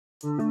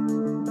All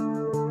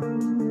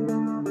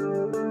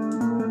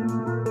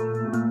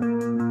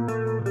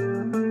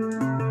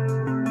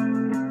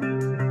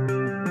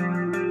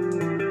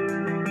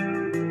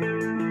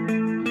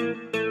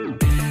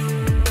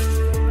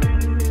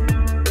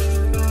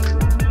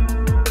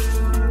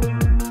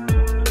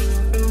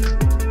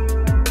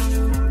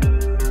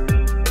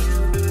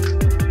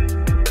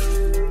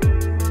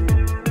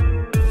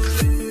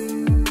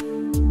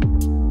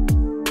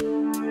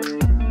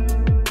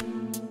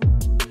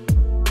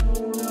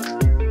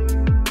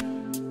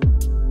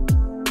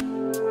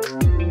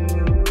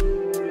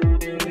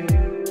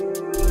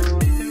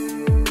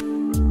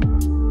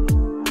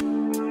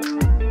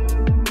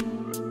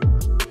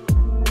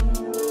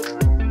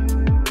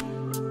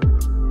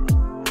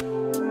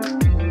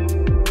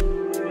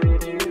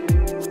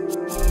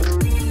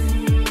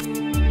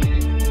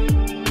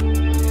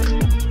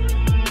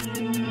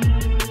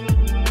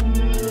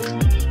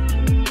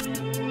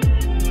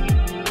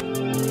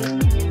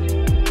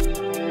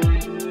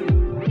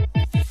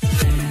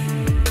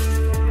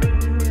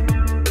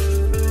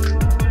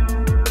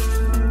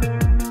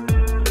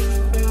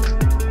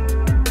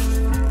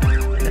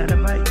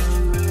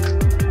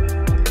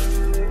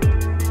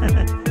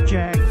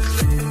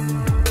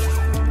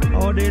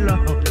day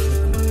long.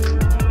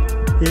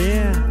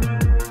 Yeah.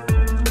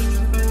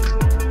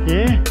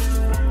 Yeah.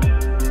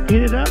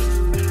 Heat it up.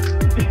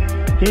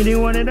 He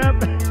didn't want it up.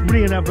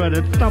 Bring it up,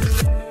 brother. Stop.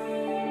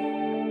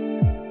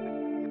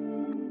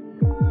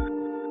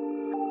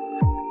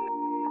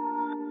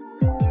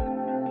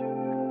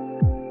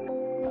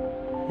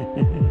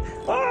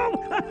 Oh!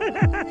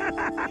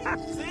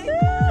 See?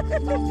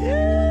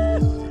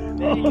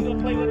 Man, you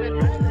gonna play with that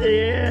drag?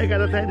 Yeah, I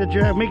gotta take the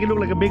drag. Make it look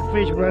like a big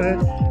fish, brother.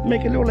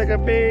 Make it look like a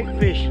big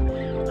fish.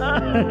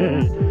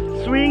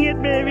 Swing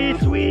it, baby.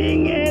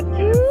 Swing it.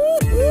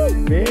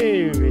 Woo,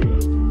 baby.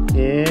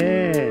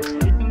 Yeah.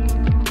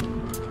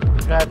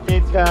 We got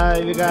this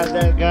guy. We got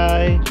that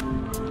guy.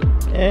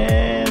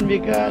 And we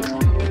got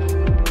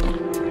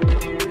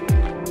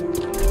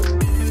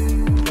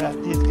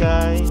this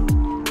guy.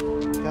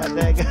 Got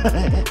that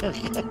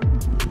guy.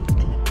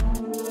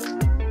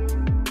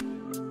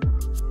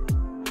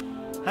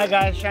 Hi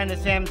guys, Shiner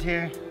Sam's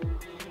here.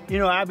 You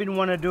know, I've been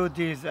wanting to do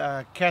this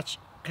catch,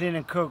 clean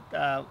and cook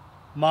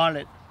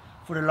mullet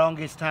for the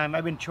longest time.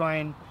 I've been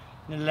trying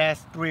in the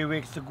last 3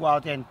 weeks to go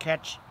out there and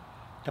catch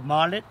the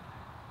mullet.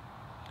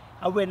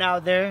 I went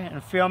out there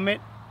and filmed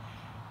it.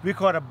 We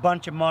caught a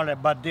bunch of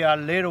mullet, but they are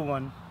little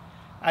one.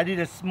 I did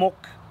a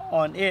smoke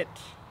on it.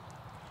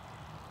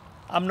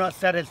 I'm not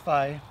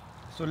satisfied.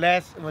 So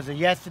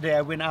yesterday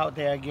I went out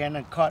there again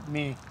and caught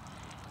me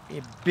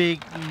a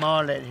big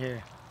mullet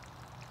here.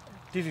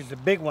 This is a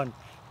big one.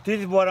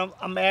 This is what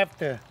I'm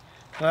after.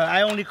 But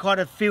I only caught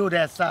a few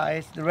that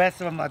size. The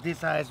rest of them are this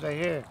size right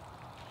here.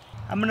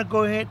 I'm gonna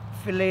go ahead and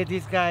fillet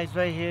these guys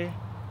right here.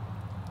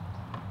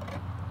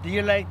 Do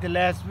you like the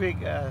last week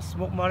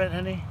smoked mullet,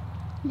 honey?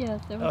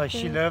 Yes, it was Oh, good.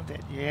 she loved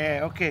it.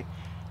 Yeah, okay.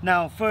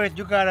 Now first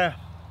you gotta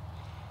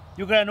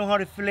know how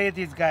to fillet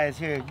these guys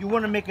here. You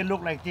wanna make it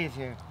look like this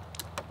here.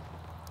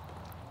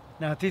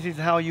 Now this is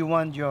how you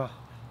want your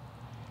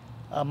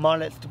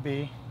mullets to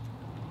be.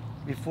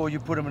 Before you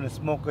put them in the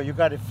smoker, you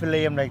got to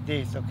fillet them like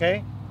this,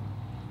 okay?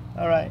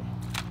 All right,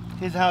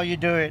 this is how you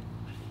do it.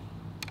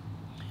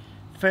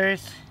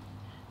 First,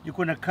 you're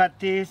gonna cut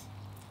this,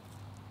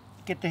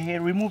 get the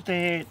head, remove the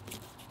head,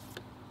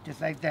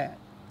 just like that.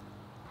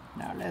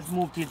 Now let's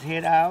move this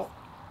head out,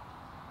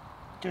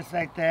 just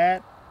like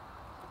that.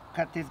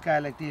 Cut this guy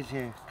like this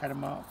here, cut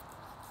him off,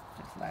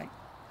 just like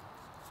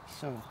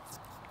so.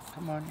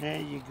 Come on, there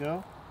you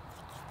go.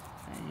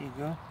 There you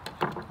go.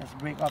 Let's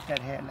break off that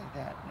head like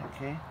that,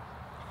 okay?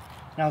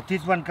 Now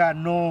this one got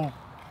no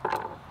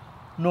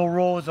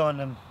rolls on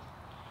them.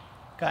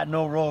 Got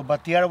no roll,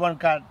 but the other one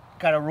got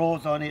a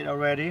rolls on it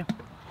already.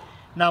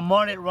 Now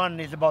mullet run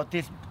is about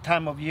this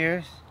time of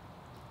years.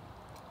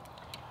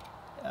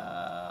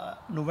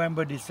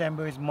 November,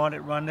 December is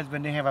mullet run. That's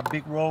when they have a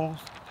big rolls.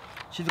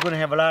 She's gonna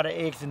have a lot of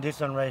eggs in this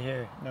one right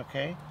here,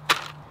 okay?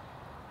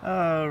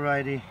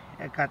 Alrighty,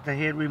 I got the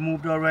head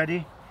removed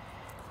already.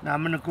 Now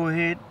I'm gonna go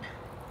ahead,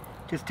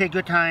 just take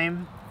your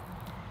time.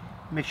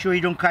 Make sure you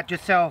don't cut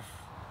yourself.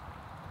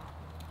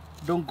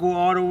 Don't go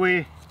all the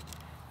way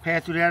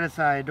past to the other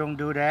side. Don't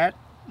do that.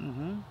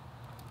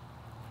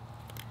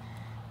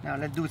 Now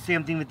let's do the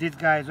same thing with these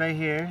guys right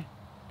here.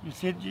 You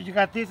see, you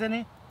got this,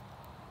 honey?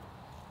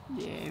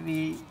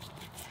 Yeah,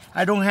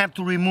 I don't have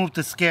to remove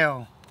the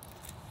scale.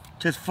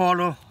 Just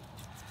follow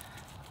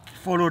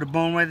the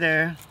bone right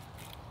there.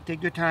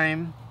 Take your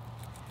time.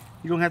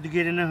 You don't have to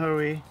get in a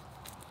hurry.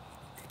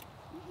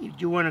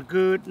 If you want a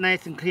good,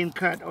 nice and clean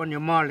cut on your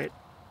mullet,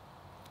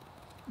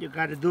 you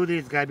got to do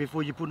this guy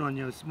before you put on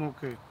your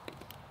smoker.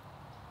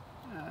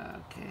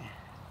 Okay,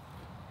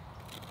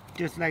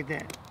 just like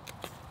that.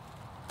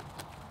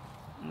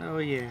 Oh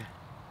yeah,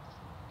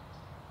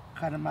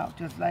 cut them out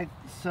just like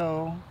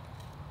so.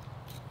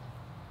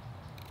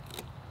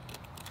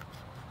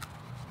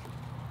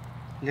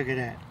 Look at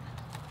that.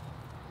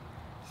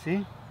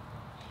 See?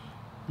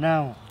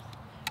 Now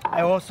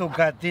I also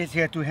got this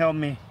here to help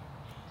me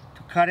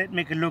to cut it,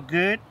 make it look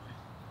good.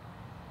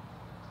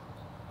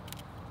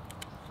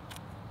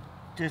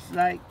 Just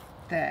like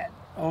that.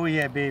 Oh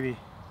yeah, baby.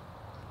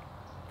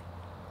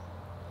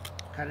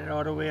 Cut it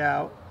all the way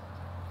out.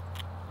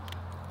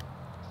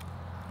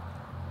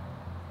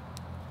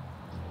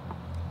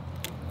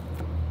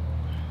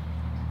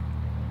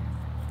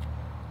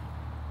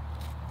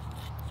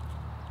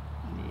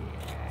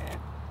 Yeah,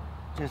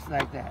 just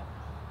like that.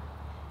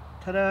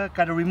 Ta-da!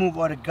 Gotta remove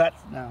all the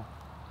guts now.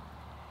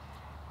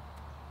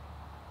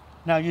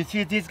 Now you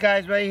see these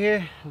guys right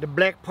here, the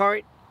black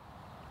part,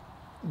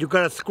 you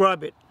gotta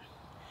scrub it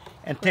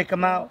and take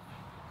them out.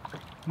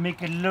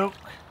 Make it look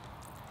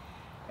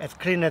as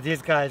clean as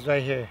these guys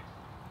right here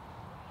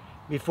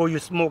before you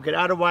smoke it.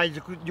 Otherwise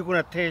you're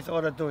gonna taste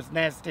all of those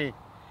nasty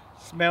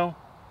smell.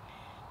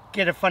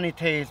 Get a funny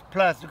taste.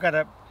 Plus you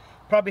gotta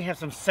probably have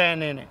some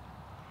sand in it.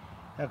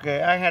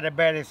 Okay, I had a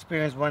bad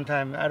experience one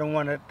time. I don't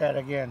want that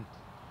again.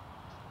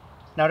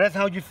 Now that's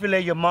how you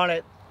fillet your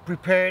mullet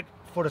prepared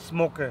for the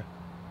smoker.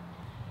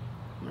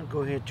 I'm gonna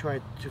go ahead and try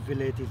to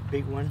fillet this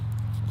big one.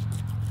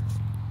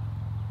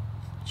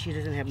 She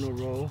doesn't have no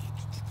roll.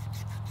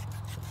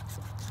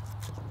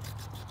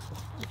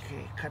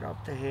 Okay, cut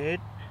off the head.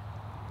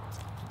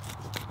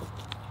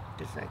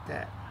 Just like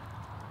that.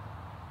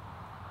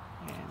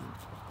 And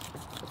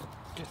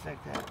just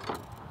like that.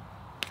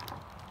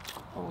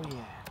 Oh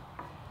yeah.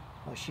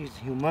 Oh, she's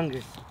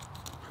humongous.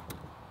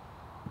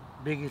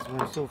 Biggest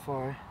one so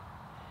far.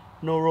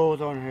 No rolls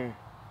on her.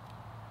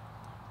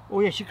 Oh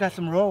yeah, she got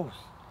some rolls.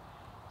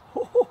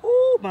 Ho ho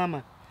ho,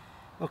 mama.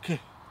 Okay.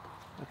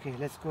 Okay,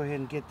 let's go ahead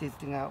and get this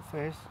thing out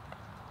first.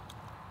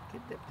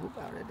 Get that poop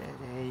out of there.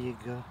 There you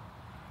go.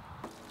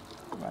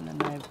 Run the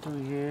knife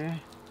through here.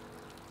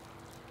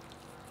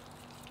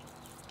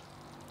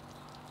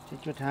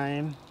 Take your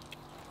time.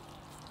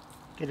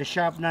 Get a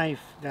sharp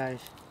knife, guys.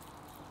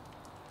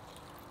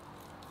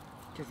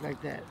 Just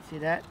like that. See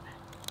that?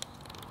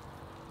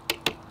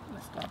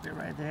 Let's stop it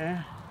right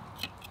there.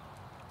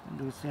 And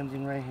do the same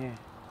thing right here.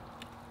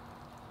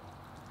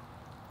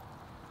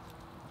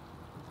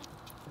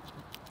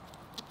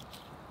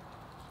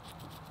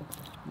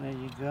 There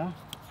you go.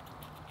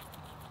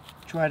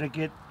 Try to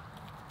get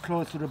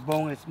close to the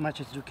bone as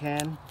much as you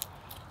can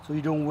so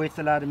you don't waste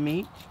a lot of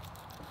meat.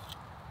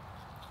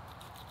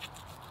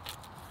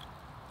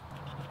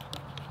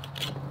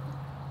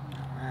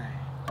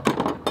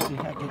 Alright. See,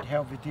 I get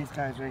help with these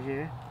guys right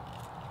here.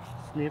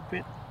 Snip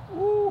it.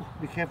 Ooh,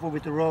 be careful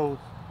with the rolls.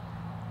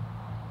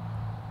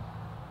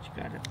 She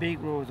got a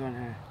big rolls on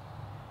her.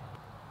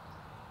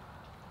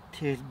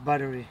 Tastes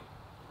buttery.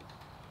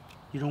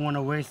 You don't want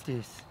to waste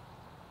this.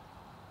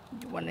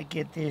 You want to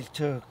get this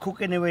to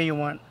cook any way you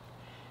want.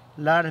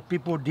 A lot of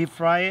people deep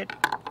fry it.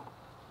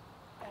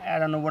 I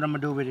don't know what I'm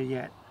going to do with it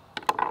yet.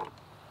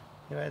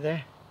 See right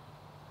there?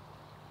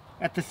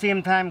 At the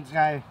same time,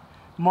 guys,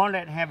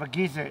 mullet have a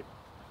gizzard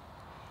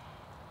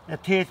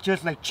that tastes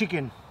just like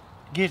chicken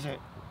gizzard.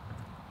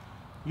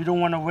 You don't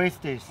want to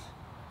waste this.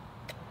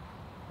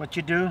 What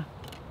you do,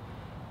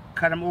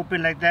 cut them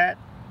open like that.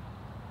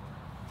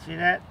 See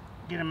that?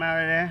 Get them out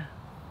of there.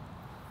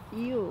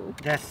 Ew.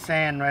 That's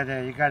sand right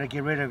there. You got to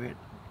get rid of it.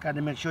 Got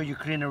to make sure you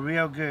clean it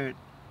real good.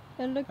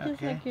 It looks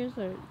just like yours.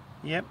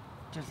 Yep,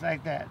 just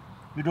like that.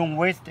 You don't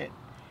waste it.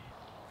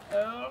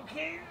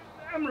 Okay,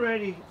 I'm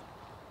ready.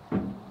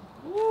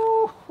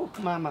 Woo,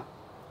 mama.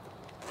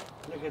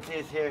 Look at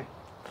this here.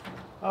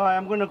 All right,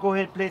 I'm gonna go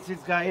ahead and place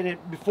this guy in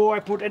it before I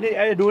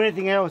do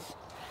anything else.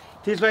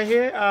 This right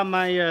here are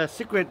my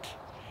secret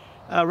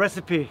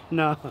recipe.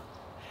 No,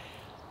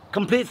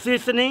 complete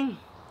seasoning.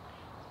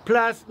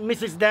 Plus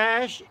Mrs.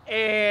 Dash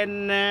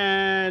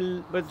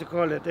and what's it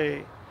called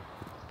it?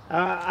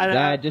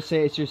 Dad, just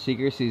say it's your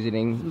secret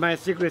seasoning. My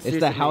secret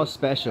seasoning. It's the house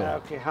special.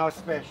 Okay, house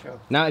special.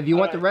 Now, if you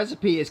want the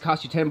recipe, it's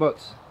cost you 10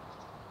 bucks.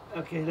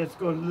 Okay, let's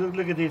go.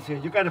 Look at this here.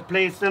 You gotta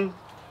place them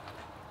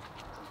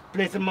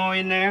more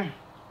in there.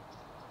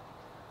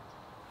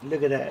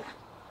 Look at that.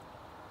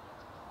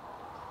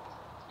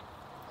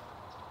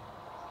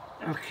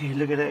 Okay,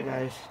 look at that,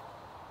 guys.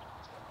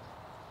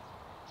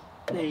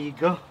 There you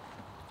go.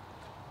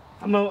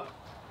 I'm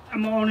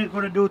only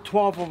gonna do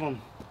 12 of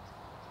them,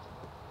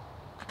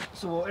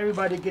 so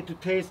everybody get to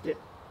taste it.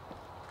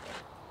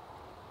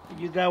 If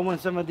you guys want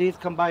some of these,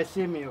 come by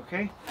see me,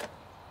 okay?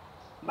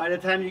 By the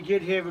time you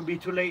get here, it will be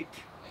too late.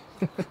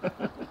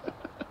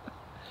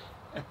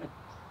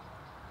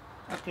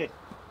 Okay.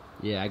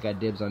 Yeah, I got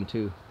dibs on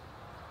 2.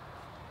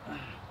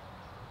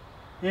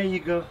 There you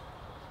go.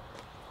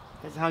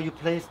 That's how you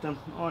place them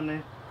on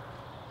there.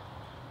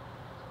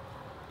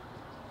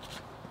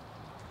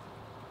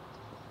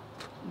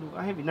 Look,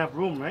 I have enough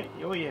room, right?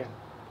 Oh yeah.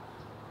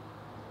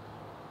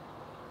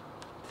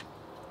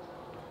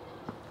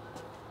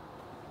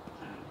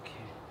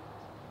 Okay.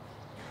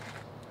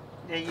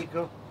 There you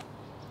go.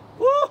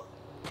 Woo!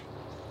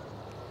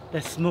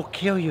 That smoke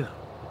kill you.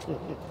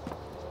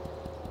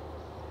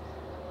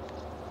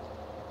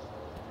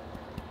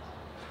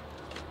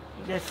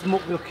 That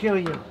smoke will kill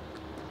you.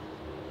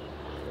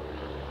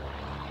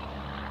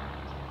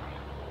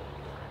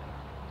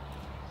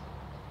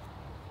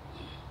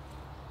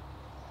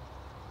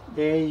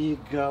 There you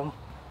go.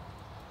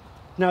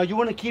 Now you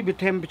want to keep the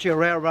temperature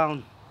right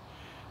around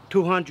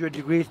 200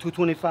 degrees,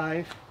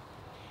 225.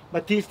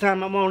 But this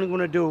time I'm only going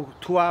to do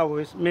 2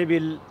 hours, maybe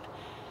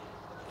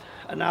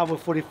an hour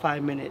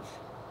 45 minutes.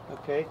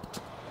 Okay?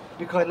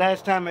 Because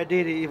last time I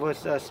did it, it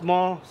was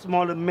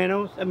smaller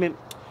minnows. I mean,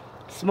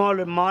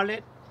 smaller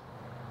mullet.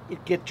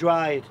 It get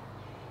dried.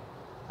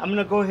 I'm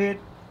gonna go ahead,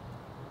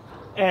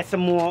 add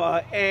some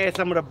more, add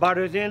some of the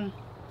butters in.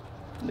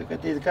 Look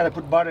at this, gotta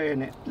put butter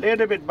in it.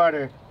 Little bit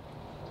butter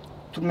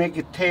to make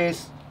it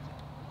taste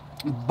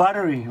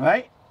buttery,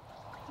 right?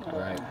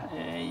 Right.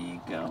 There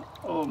you go.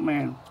 Oh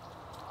man,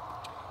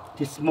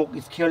 this smoke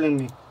is killing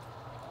me.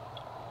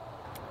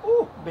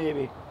 Oh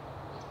baby,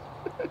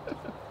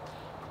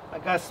 I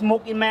got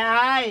smoke in my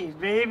eyes,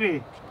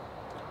 baby.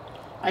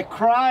 I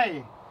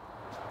cry.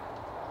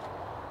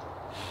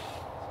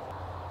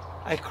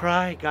 I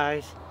cry,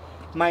 guys.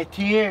 My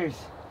tears.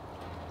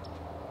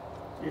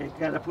 You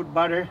gotta put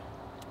butter.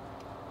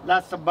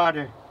 Lots of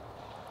butter.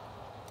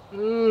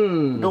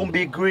 Don't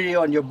be greedy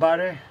on your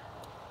butter.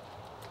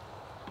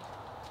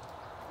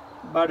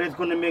 Butter is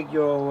gonna make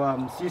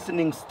your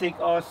seasoning stick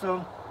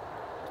also.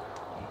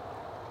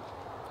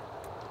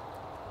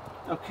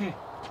 Okay.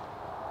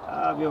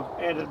 We'll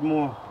add it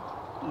more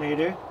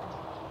later.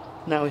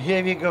 Now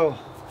here we go.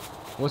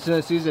 What's in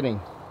the seasoning?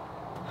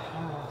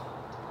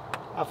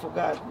 I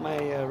forgot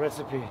my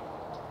recipe.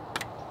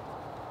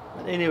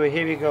 But anyway,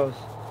 here it goes.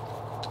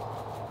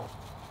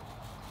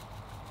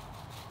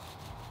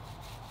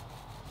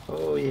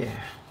 Oh yeah.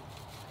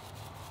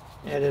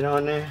 Add it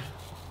on there.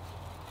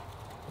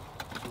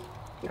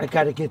 I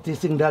gotta get this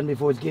thing done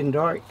before it's getting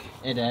dark.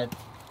 Hey Dad,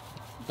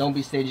 don't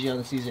be stingy on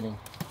the seasoning.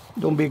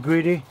 Don't be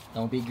greedy.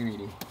 Don't be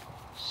greedy.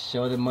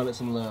 Show the mullet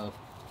some love.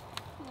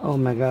 Oh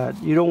my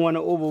God. You don't want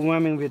to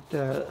overwhelm it with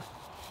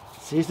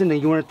seasoning.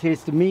 You want to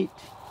taste the meat.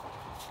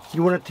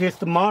 You want to taste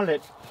the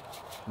mullet,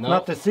 No,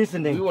 not the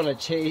seasoning. We want to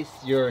chase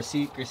your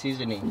secret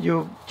seasoning.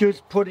 You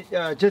just put it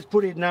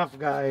enough,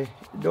 guy.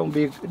 Don't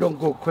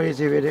go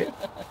crazy with it.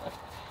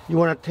 You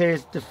want to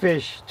taste the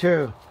fish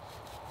too.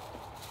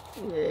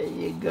 There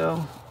you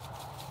go.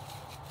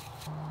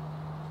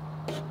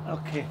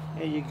 Okay,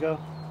 there you go.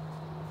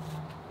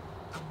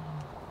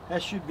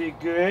 That should be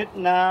good.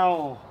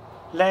 Now,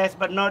 last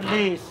but not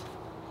least,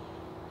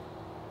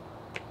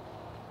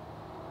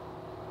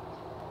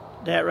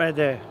 that right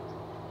there.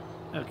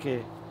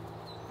 Okay.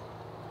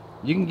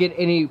 You can get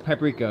any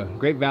paprika.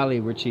 Great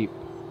Valley, we're cheap.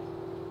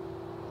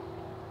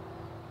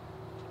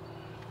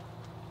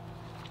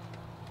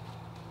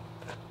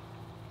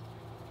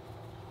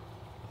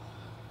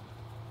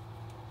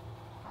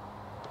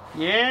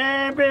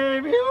 Yeah,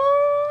 baby.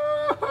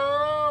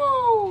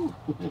 Woo-hoo!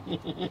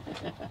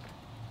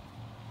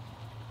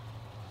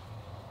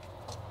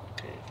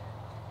 Okay.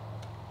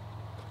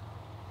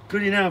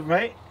 Good enough,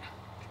 right?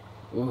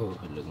 Ooh,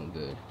 looking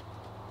good.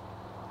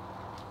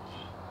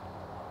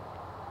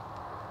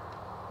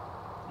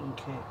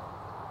 Okay.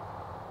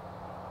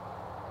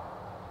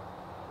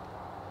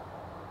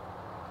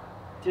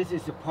 This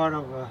is a part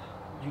of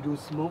you do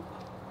smoke,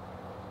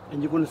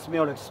 and you're gonna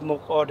smell like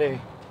smoke all day.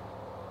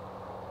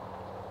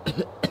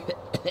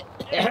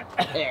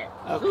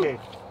 Okay.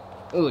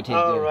 Ooh, it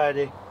tastes good.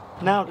 Alrighty.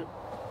 Now,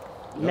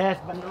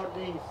 last but not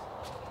least,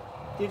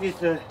 this is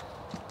the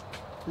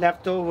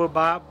leftover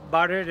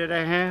butter that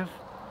I have.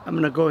 I'm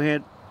gonna go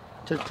ahead,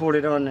 just pour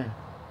it on there.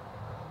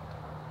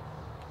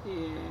 Yeah.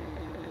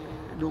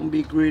 Don't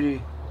be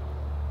greedy.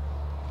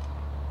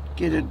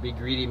 Get it. Don't be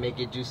greedy, make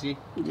it juicy.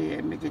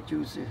 Yeah, make it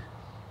juicy.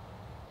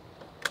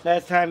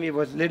 Last time it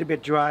was a little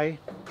bit dry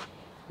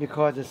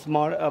because the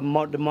mullet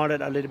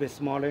are a little bit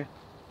smaller.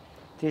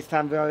 This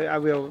time I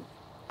will.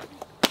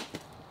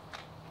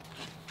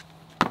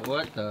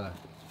 What the?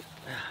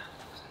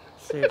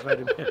 Save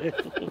right a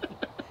minute.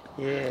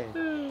 Yeah.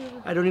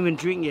 I don't even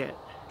drink yet.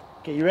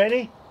 Okay, you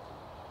ready?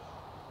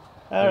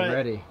 All I'm right.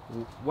 ready.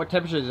 What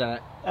temperature is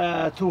that?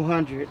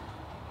 200.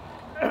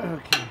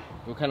 Okay.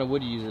 What kind of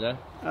wood do you use it at?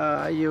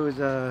 I use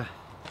what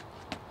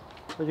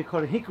do you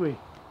call it? Hickory.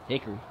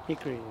 Hickory.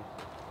 Hickory.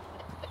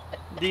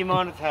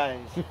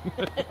 Demonetized.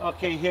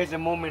 Okay, here's a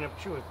moment of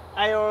truth.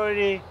 I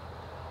already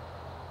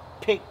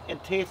picked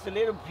and tasted a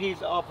little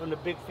piece off from the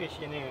big fish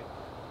in here.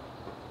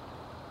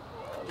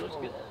 Looks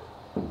good.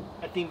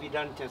 I think we're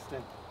done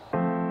testing.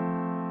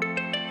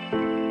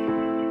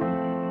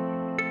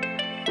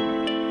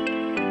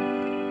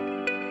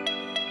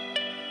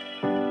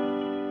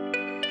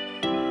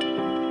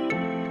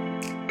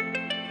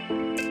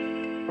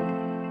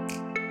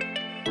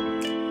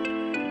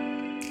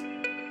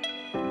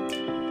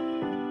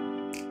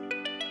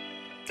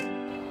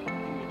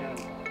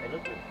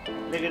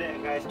 Look at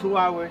that, guys. 2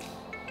 hours.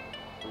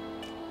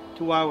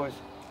 2 hours.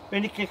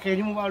 Benny, can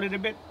you move out a little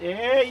bit?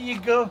 There you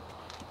go.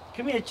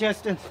 Come here,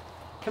 Justin.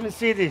 Come and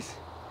see this.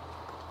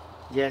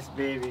 Yes,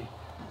 baby.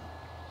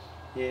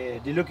 Yeah,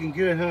 they're looking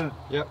good, huh?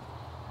 Yep.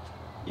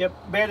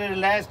 Yep, better than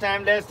last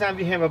time. Last time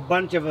we have a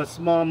bunch of a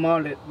small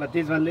mullet, but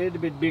this one a little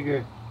bit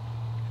bigger.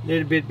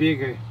 Little bit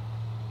bigger.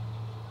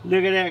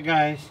 Look at that,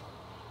 guys.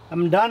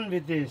 I'm done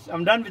with this.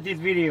 I'm done with this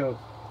video.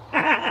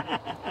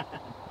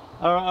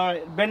 All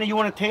right, Benny, you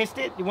want to taste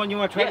it? You want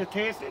to try to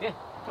taste it? Yeah.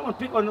 Come on,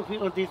 pick on this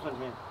one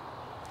here.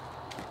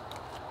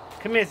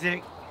 Come here,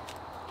 Zig.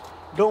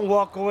 Don't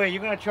walk away.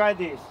 You're gonna try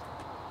this.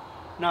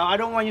 Now, I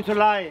don't want you to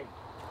lie.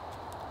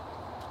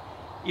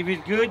 If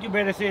it's good, you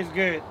better say it's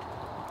good.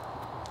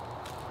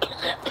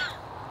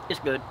 It's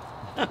good.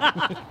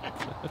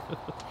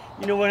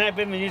 You know what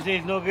happens when you say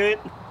it's no good?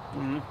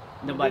 Mm-hmm.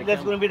 Nobody That's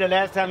comes. going to be the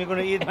last time you're going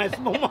to eat my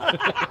smoked mullet.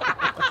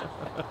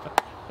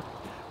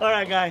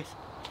 Alright guys,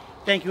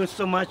 thank you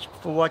so much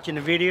for watching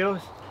the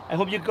videos. I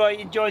hope you guys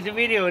enjoy the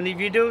video, and if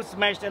you do,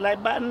 smash the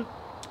like button.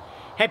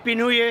 Happy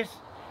New Year's.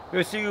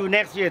 We'll see you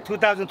next year,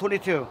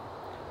 2022.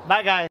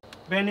 Bye guys.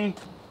 Benny,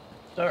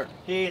 Sir.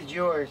 here's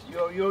yours.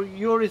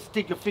 You already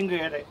stick your finger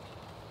in it.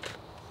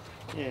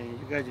 Yeah, you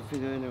got your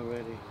finger in it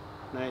already.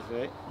 Nice,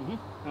 right?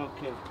 Mm-hmm.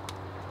 Okay.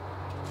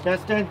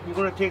 Dustin, you're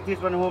gonna take this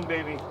one home,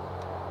 baby.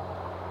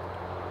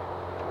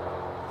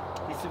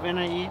 Did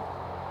Savannah eat?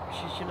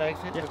 She likes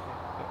it? Yeah. Okay.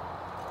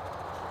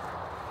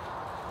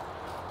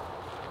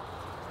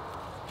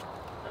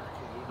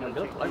 You're Good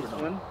gonna take flavor, this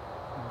though. one.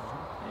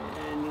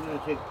 And you're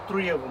gonna take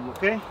 3 of them,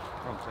 okay?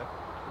 Okay.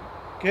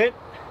 Good?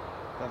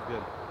 Sounds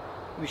good.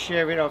 We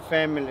share with our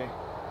family.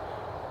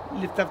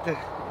 Lift up the...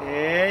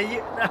 Yeah,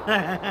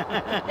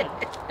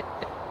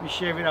 we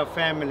share with our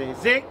family.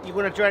 Zig, you're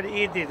gonna try to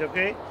eat this,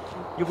 okay?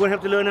 You're gonna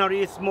have to learn how to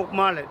eat smoked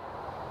mullet.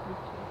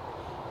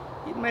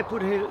 It might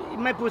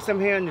put some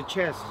hair on your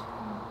chest.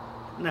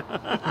 No.